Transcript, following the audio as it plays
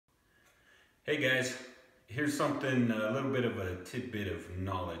Hey guys, here's something, a little bit of a tidbit of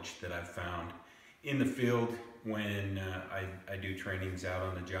knowledge that I've found in the field when I do trainings out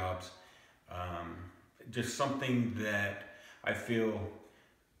on the jobs. Just something that I feel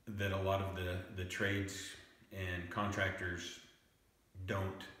that a lot of the trades and contractors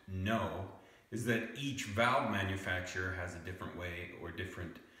don't know is that each valve manufacturer has a different way or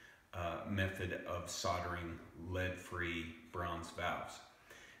different method of soldering lead-free bronze valves.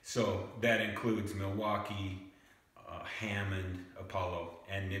 So that includes Milwaukee, Hammond, Apollo,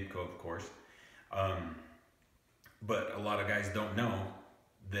 and NIBCO, of course. But a lot of guys don't know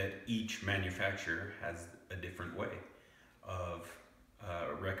that each manufacturer has a different way of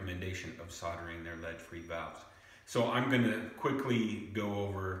recommendation of soldering their lead-free valves. So I'm going to quickly go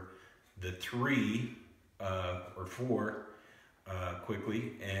over the three or four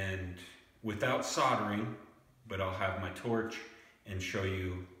quickly and without soldering, but I'll have my torch and show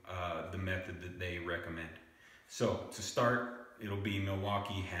you the method that they recommend. So to start, it'll be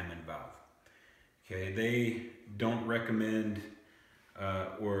Milwaukee Hammond valve. Okay, they don't recommend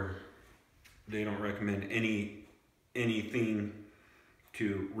anything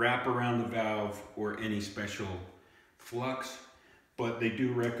to wrap around the valve or any special flux, but they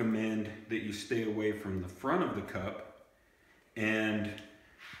do recommend that you stay away from the front of the cup and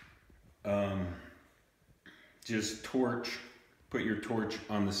just put your torch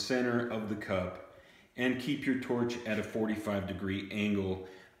on the center of the cup and keep your torch at a 45-degree angle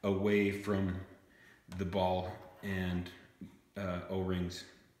away from the ball and O-rings.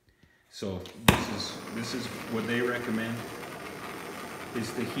 So this is what they recommend, is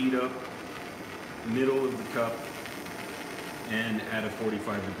to heat up middle of the cup and at a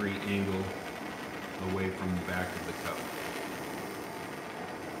 45-degree angle away from the back of the cup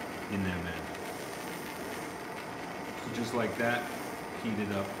in that manner. So just like that, heat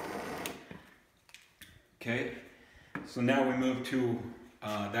it up. Okay, so now we move to,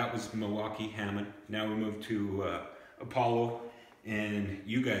 that was Milwaukee Hammond. Now we move to Apollo, and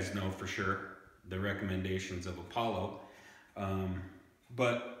you guys know for sure the recommendations of Apollo.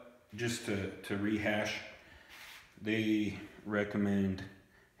 But just to rehash, they recommend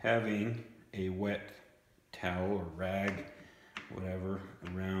having a wet towel or rag, whatever,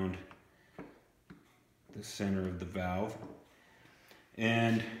 around the center of the valve.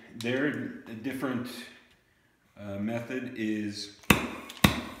 And their different method is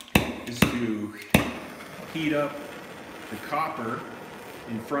to heat up the copper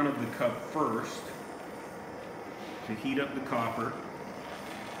in front of the cup first, to heat up the copper,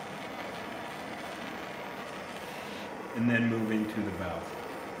 and then move into the valve.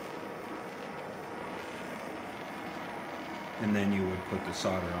 And then you would put the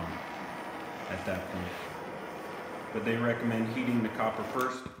solder on at that point. But they recommend heating the copper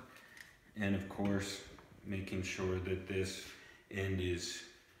first, and of course making sure that this end is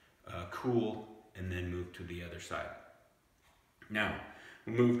cool, and then move to the other side. Now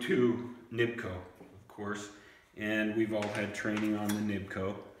we move to NIBCO, of course, and we've all had training on the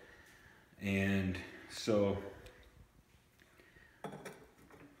NIBCO, and so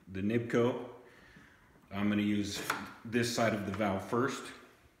the NIBCO, I'm going to use this side of the valve first,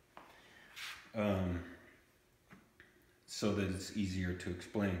 so that it's easier to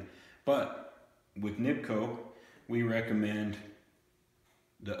explain. But with NIBCO, we recommend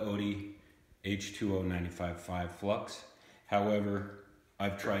the ODI H2O 95.5 flux. However,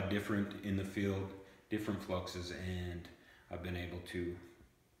 I've tried different in the field, different fluxes, and I've been able to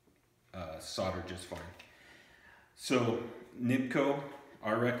solder just fine. So NIBCO,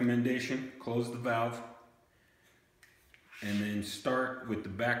 our recommendation, close the valve and then start with the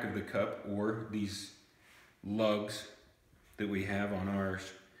back of the cup or these lugs that we have on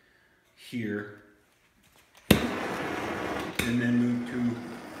ours here, and then move to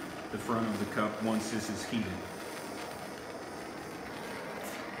the front of the cup once this is heated.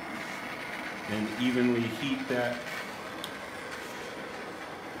 And evenly heat that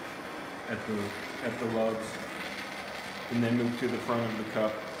at the lugs, and then move to the front of the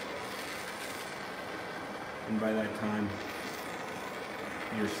cup. And by that time,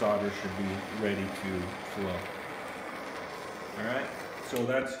 your solder should be ready to flow. All right, so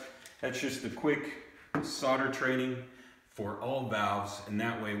that's just a quick solder training for all valves, and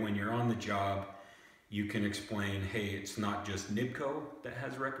that way when you're on the job, you can explain, hey, it's not just NIBCO that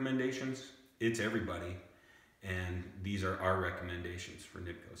has recommendations, it's everybody, and these are our recommendations for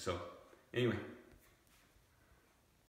NIBCO. So anyway,